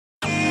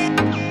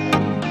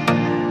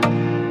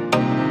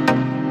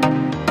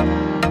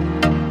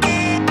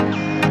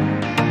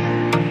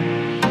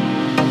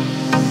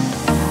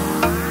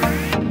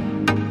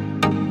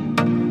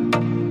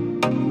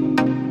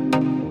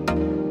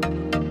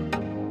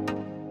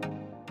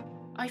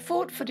I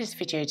thought for this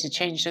video to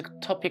change the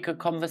topic of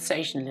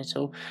conversation a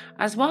little,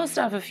 as whilst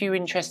I have a few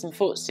interesting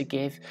thoughts to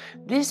give,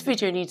 this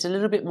video needs a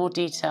little bit more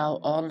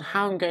detail on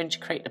how I'm going to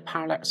create the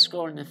parallax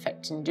scrolling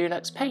effect in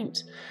Deluxe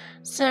Paint.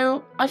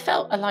 So I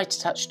felt a lighter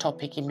touch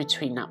topic in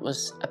between that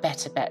was a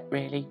better bet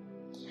really.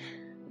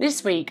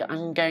 This week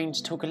I'm going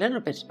to talk a little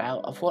bit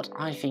about what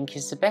I think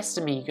is the best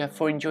Amiga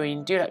for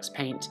enjoying Deluxe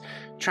Paint,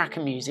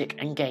 tracker music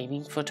and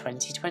gaming for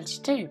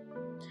 2022.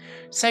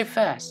 So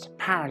first,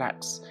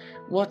 Parallax.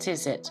 What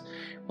is it?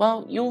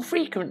 Well, you'll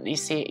frequently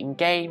see it in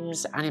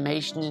games,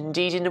 animation and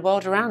indeed in the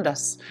world around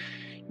us.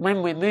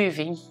 When we're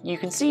moving, you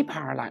can see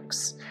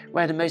parallax,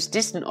 where the most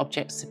distant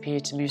objects appear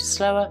to move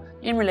slower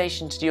in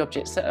relation to the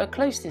objects that are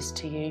closest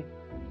to you.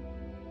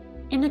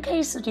 In the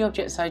case of the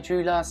objects I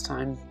drew last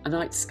time, a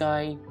night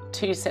sky,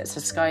 two sets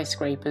of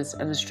skyscrapers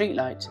and a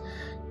streetlight,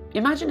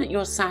 imagine that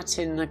you're sat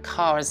in a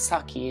car as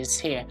Saki is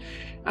here.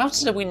 Out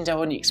of the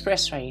window on the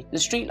expressway, the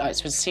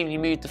streetlights would seemingly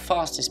move the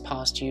fastest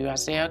past you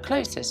as they are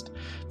closest,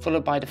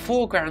 followed by the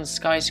foreground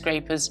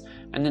skyscrapers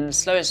and then the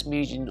slowest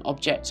moving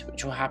object,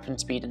 which will happen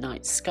to be the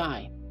night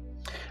sky.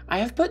 I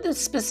have put the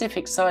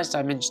specific size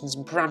dimensions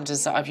and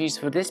parameters that I've used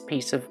for this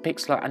piece of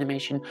pixel art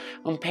animation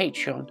on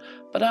Patreon,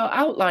 but I'll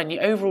outline the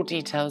overall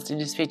details in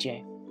this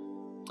video.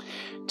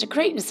 To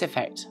create this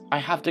effect, I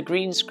have the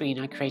green screen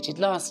I created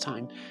last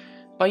time.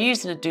 By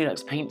using a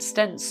Deluxe Paint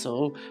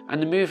stencil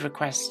and the move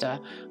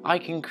requester, I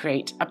can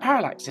create a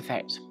parallax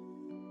effect.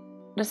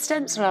 The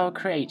stencil I'll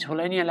create will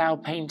only allow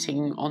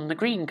painting on the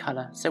green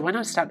colour, so when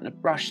I stamp the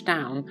brush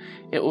down,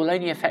 it will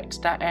only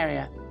affect that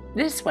area.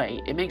 This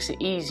way, it makes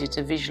it easier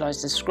to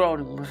visualise the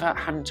scrolling without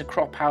having to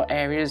crop out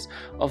areas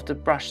of the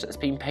brush that's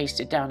been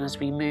pasted down as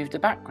we move the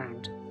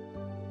background.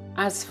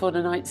 As for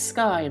the night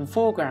sky and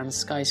foreground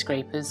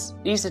skyscrapers,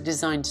 these are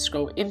designed to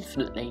scroll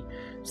infinitely,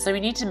 so we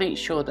need to make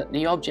sure that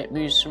the object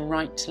moves from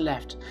right to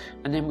left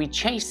and then we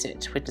chase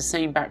it with the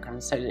same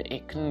background so that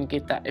it can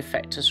give that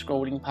effect of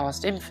scrolling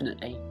past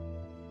infinitely.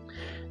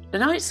 The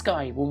night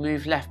sky will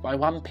move left by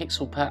 1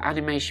 pixel per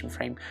animation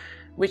frame,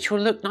 which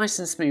will look nice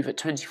and smooth at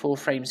 24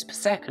 frames per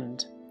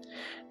second.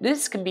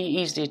 This can be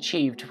easily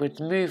achieved with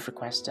the move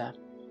requester.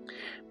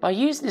 By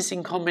using this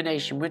in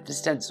combination with the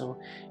stencil,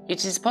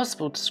 it is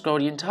possible to scroll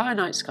the entire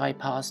night sky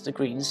past the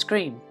green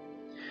screen.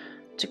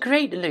 To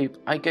create the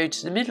loop, I go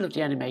to the middle of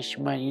the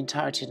animation where the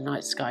entirety of the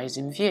night sky is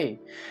in view,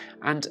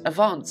 and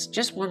advance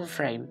just 1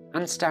 frame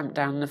and stamp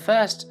down the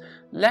first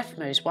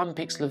leftmost 1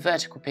 pixel of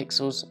vertical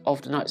pixels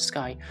of the night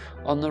sky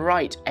on the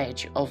right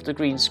edge of the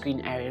green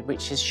screen area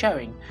which is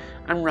showing,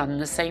 and run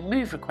the same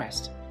move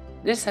request.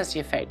 This has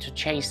the effect of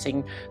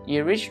chasing the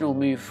original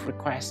move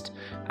request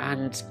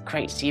and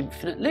creates the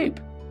infinite loop.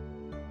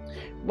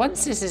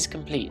 Once this is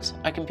complete,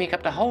 I can pick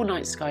up the whole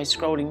night sky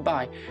scrolling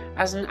by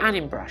as an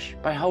anim brush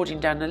by holding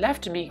down the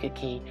left Amiga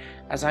key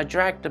as I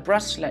drag the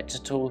brush selector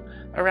tool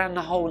around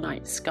the whole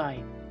night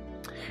sky.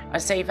 I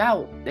save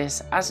out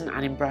this as an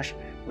anim brush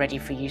ready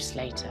for use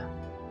later.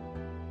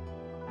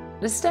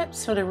 The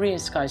steps for the rear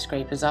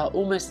skyscrapers are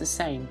almost the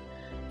same.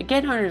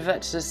 Again I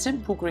revert to the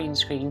simple green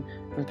screen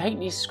and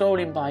paint these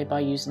scrolling by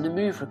using the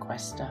move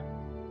requester.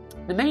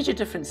 The major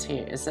difference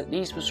here is that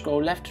these will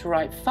scroll left to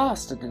right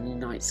faster than the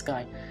night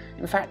sky,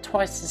 in fact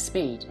twice the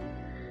speed.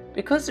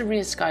 Because the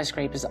rear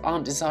skyscrapers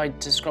aren't designed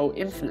to scroll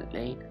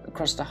infinitely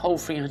across the whole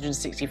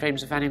 360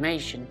 frames of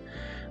animation,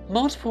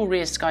 multiple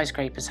rear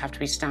skyscrapers have to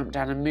be stamped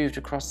down and moved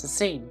across the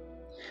scene.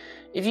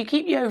 If you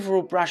keep the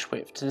overall brush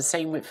width to the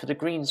same width for the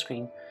green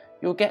screen,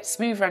 you'll get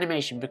smoother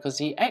animation because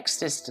the X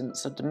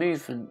distance of the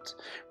movement,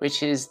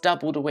 which is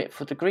double the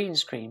width of the green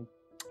screen,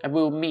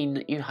 will mean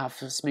that you have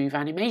a smooth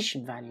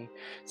animation value,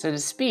 so the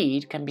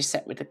speed can be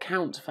set with the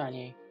count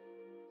value.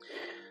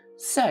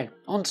 So,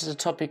 onto the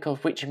topic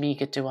of which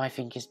Amiga do I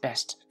think is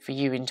best for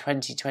you in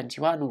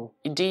 2021 or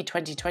indeed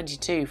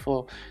 2022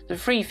 for the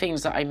 3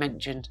 things that I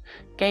mentioned: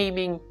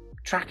 gaming,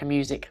 tracker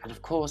music and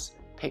of course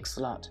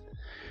pixel art.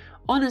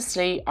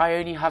 Honestly, I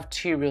only have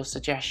 2 real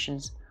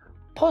suggestions,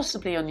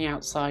 possibly on the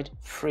outside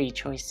 3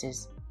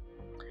 choices.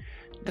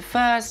 The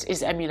first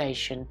is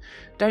emulation.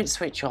 Don't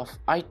switch off.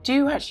 I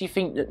do actually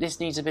think that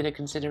this needs a bit of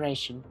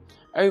consideration.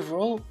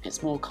 Overall,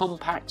 it's more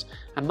compact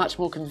and much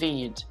more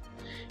convenient.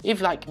 If,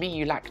 like me,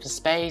 you lack the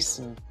space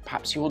and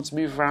perhaps you want to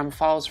move around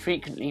files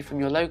frequently from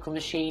your local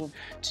machine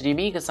to the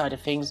Amiga side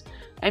of things,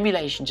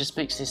 emulation just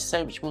makes this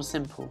so much more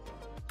simple.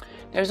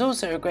 There is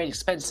also a great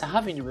expense to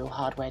having the real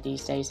hardware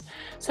these days,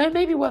 so it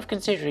may be worth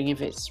considering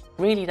if it's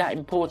really that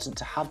important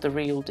to have the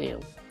real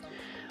deal.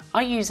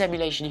 I use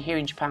emulation here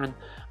in Japan,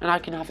 and I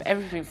can have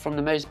everything from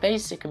the most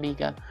basic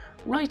Amiga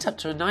right up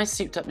to a nice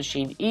souped up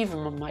machine even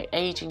on my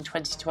aging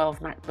 2012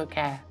 MacBook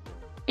Air.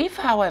 If,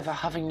 however,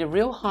 having the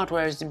real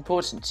hardware is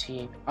important to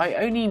you, I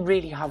only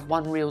really have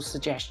 1 real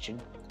suggestion: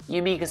 the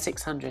Amiga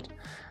 600.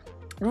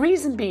 The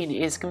reason being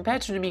is,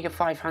 compared to an Amiga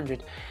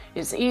 500,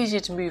 it's easier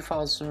to move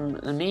files from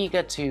an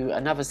Amiga to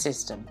another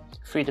system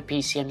through the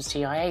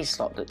PCMCIA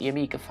slot that the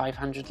Amiga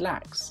 500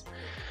 lacks.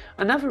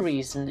 Another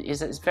reason is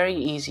that it's very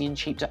easy and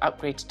cheap to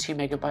upgrade to 2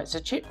 MB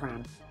of chip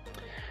RAM.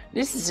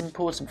 This is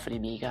important for the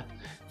Amiga.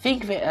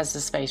 Think of it as the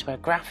space where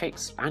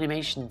graphics,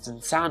 animations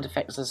and sound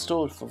effects are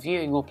stored for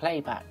viewing or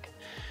playback.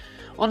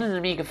 On an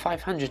Amiga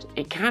 500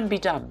 it can be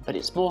done, but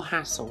it's more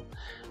hassle.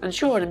 And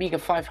sure, an Amiga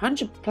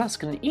 500 Plus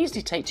can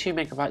easily take 2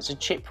 MB of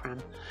chip RAM,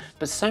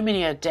 but so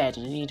many are dead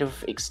and in need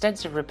of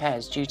extensive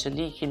repairs due to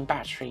leaking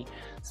battery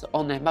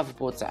on their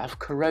motherboards that have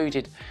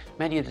corroded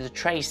many of the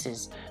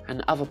traces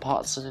and other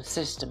parts of the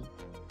system.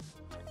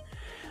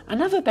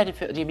 Another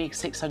benefit of the Amiga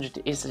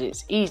 600 is that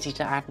it's easy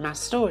to add mass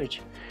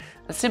storage.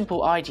 A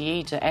simple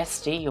IDE to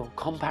SD or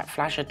compact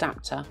flash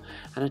adapter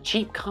and a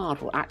cheap card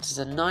will act as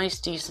a nice,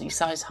 decently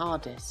sized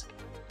hard disk.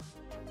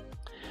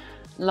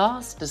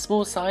 Last, the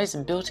small size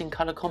and built-in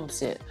colour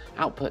composite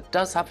output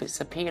does have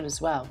its appeal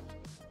as well.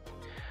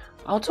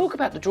 I'll talk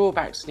about the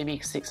drawbacks of the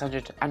Amiga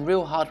 600 and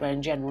real hardware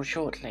in general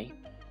shortly.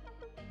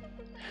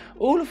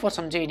 All of what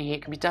I'm doing here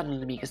can be done on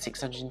the Amiga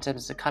 600 in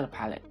terms of the colour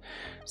palette,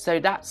 so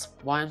that's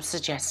why I'm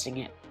suggesting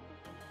it.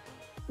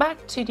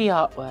 Back to the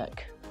artwork.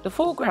 The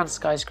foreground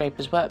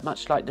skyscrapers work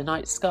much like the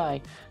night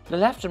sky. The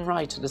left and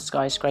right of the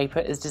skyscraper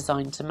is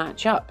designed to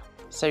match up,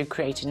 so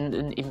creating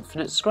an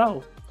infinite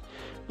scroll.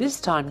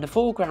 This time the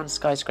foreground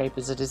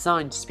skyscrapers are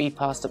designed to speed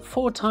past at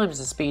 4 times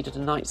the speed of the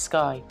night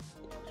sky.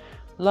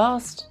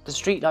 Last, the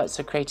streetlights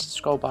are created to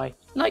scroll by.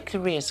 Like the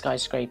rear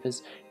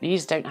skyscrapers,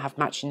 these don't have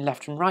matching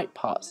left and right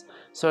parts,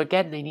 so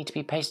again they need to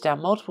be pasted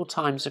down multiple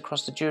times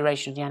across the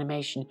duration of the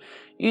animation,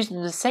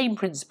 using the same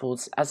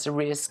principles as the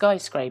rear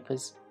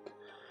skyscrapers.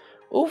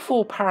 All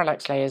 4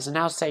 parallax layers are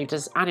now saved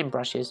as anim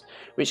brushes,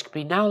 which can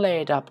be now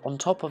layered up on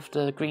top of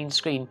the green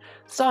screen,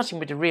 starting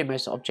with the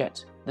rearmost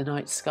object, the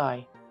night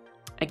sky.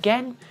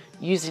 Again,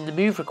 using the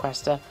move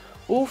requester,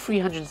 all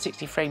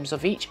 360 frames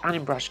of each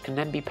anim brush can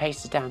then be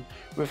pasted down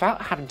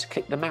without having to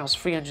click the mouse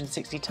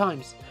 360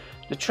 times.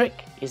 The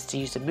trick is to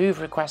use the move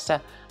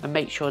requester and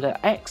make sure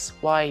that X,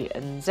 Y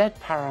and Z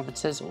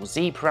parameters, or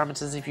Z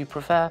parameters if you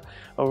prefer,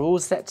 are all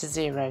set to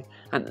 0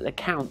 and that the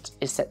count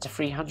is set to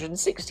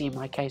 360 in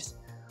my case.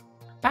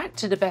 Back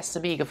to the best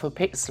Amiga for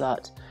pixel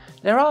art.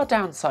 There are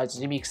downsides to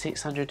the Amiga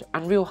 600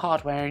 and real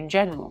hardware in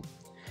general.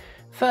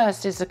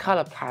 First is the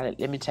colour palette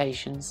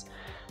limitations.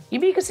 The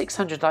Amiga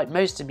 600, like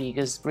most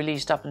Amigas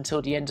released up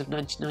until the end of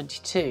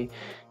 1992,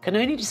 can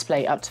only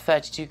display up to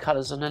 32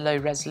 colours on a low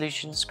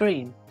resolution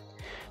screen.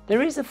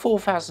 There is a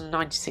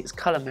 4096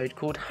 colour mode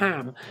called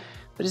Ham,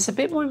 but it's a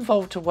bit more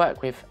involved to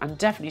work with and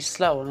definitely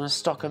slower on a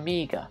stock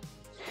Amiga.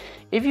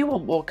 If you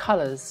want more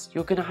colours,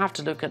 you're going to have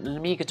to look at an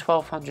Amiga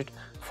 1200,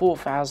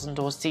 4000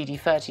 or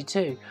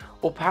CD32,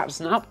 or perhaps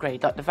an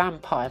upgrade like the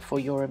Vampire for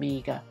your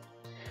Amiga.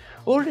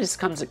 All of this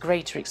comes at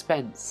greater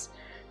expense.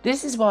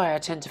 This is why I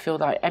tend to feel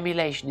that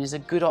emulation is a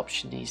good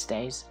option these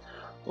days.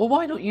 Or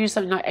why not use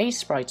something like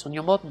A-Sprite on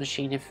your modern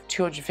machine if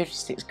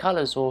 256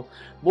 colours or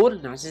more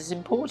than that is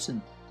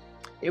important?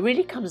 It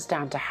really comes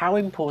down to how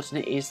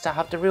important it is to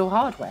have the real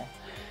hardware.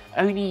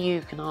 Only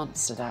you can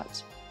answer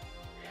that.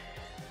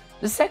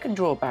 The second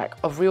drawback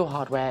of real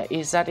hardware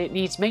is that it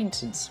needs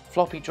maintenance.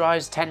 Floppy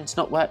drives tend to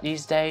not work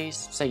these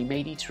days, so you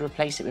may need to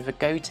replace it with a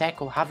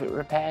Gotek or have it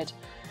repaired.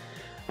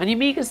 And the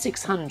Amiga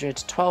 600,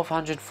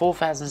 1200,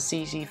 4000,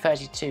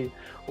 CD32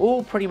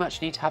 all pretty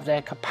much need to have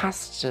their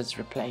capacitors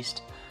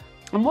replaced.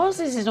 And whilst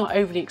this is not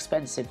overly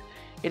expensive,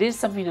 it is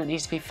something that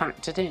needs to be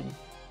factored in.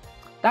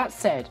 That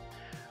said,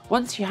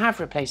 once you have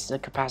replaced the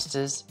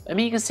capacitors,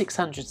 Amiga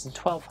 600s and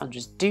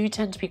 1200s do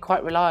tend to be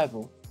quite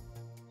reliable.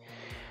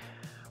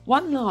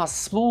 One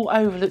last small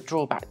overlooked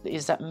drawback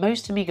is that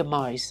most Amiga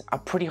mice are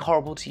pretty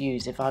horrible to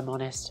use if I'm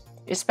honest,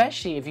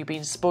 especially if you've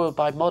been spoiled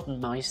by modern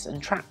mice and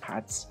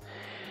trackpads.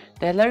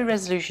 Their low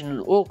resolution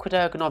and awkward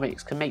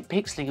ergonomics can make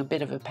pixeling a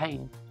bit of a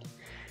pain.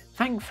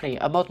 Thankfully,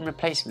 a modern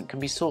replacement can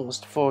be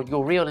sourced for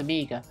your real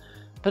Amiga,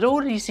 but all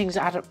of these things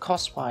add up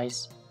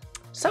cost-wise.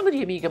 Some of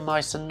the Amiga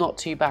mice are not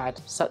too bad,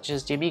 such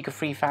as the Amiga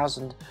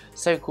 3000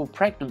 so-called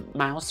pregnant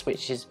mouse,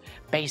 which is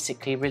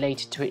basically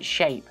related to its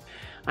shape,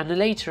 and the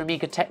later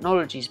Amiga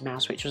Technologies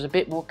mouse, which was a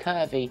bit more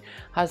curvy,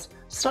 has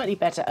slightly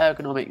better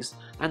ergonomics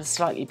and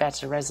slightly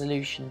better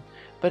resolution,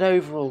 but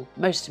overall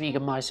most Amiga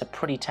mice are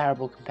pretty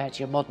terrible compared to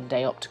your modern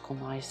day optical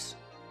mice.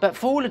 But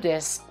for all of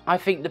this, I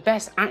think the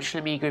best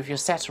actual Amiga if you're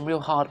set on real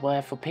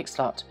hardware for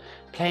pixel art,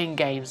 playing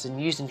games and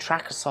using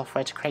tracker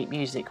software to create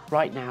music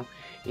right now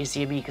is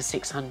the Amiga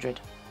 600.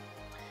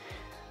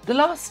 The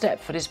last step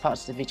for this part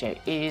of the video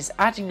is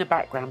adding the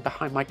background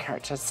behind my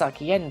character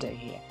Saki Endo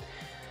here.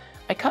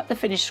 I cut the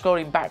finished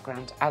scrolling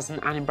background as an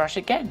anim brush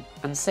again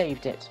and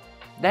saved it.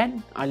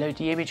 Then I load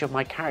the image of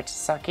my character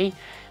Saki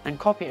and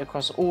copy it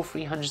across all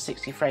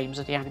 360 frames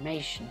of the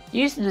animation.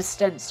 Using the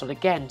stencil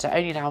again to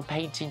only allow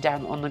painting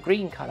down on the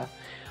green colour,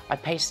 I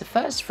paste the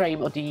first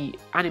frame of the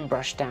anim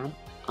brush down,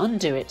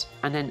 undo it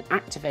and then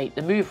activate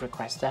the move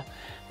requester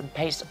and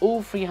paste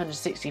all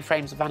 360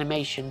 frames of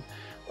animation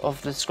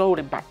of the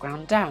scrolling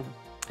background down.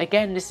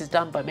 Again, this is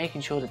done by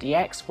making sure that the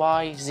X,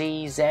 Y,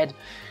 Z, Z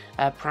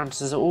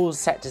parameters are all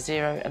set to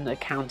 0 and the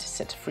count is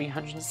set to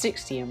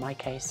 360 in my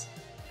case.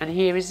 And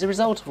here is the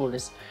result of all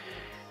this,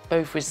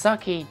 both with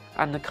Saki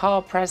and the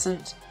car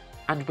present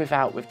and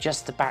without with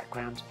just the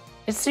background.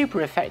 It's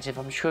super effective,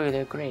 I'm sure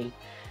you'll agree.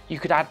 You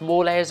could add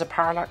more layers of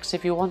parallax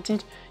if you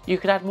wanted. You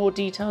could add more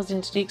details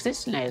into the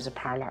existing layers of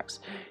parallax.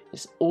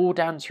 It's all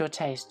down to your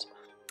taste.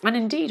 And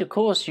indeed, of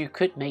course, you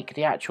could make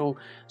the actual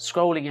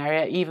scrolling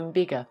area even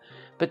bigger.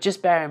 But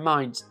just bear in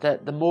mind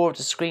that the more of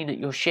the screen that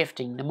you're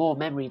shifting, the more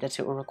memory that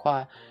it will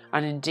require.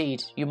 And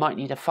indeed, you might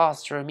need a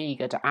faster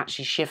Amiga to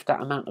actually shift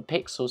that amount of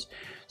pixels.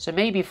 So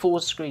maybe full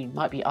screen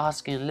might be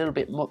asking a little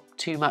bit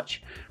too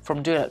much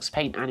from Deluxe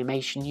Paint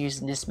animation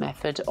using this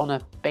method on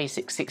a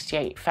basic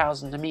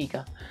 68,000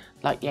 Amiga,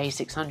 like the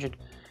A600.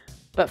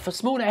 But for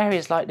smaller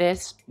areas like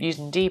this,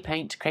 using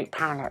D-Paint to create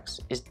parallax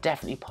is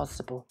definitely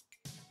possible.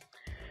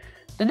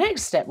 The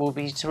next step will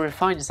be to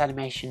refine this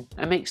animation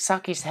and make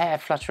Saki's hair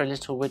flutter a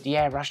little with the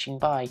air rushing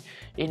by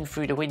in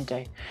through the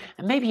window,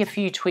 and maybe a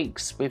few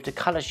tweaks with the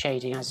colour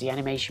shading as the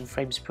animation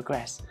frames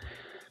progress.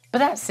 But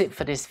that's it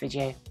for this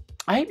video.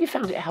 I hope you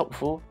found it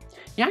helpful.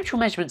 The actual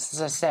measurements,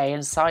 as I say,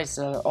 and sizes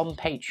are on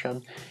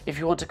Patreon if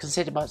you want to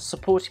consider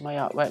supporting my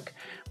artwork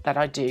that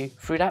I do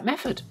through that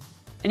method.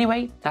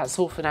 Anyway, that's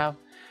all for now,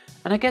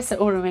 and I guess that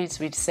all remains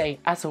for me to say,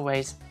 as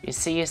always, is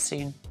see you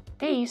soon.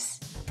 Peace!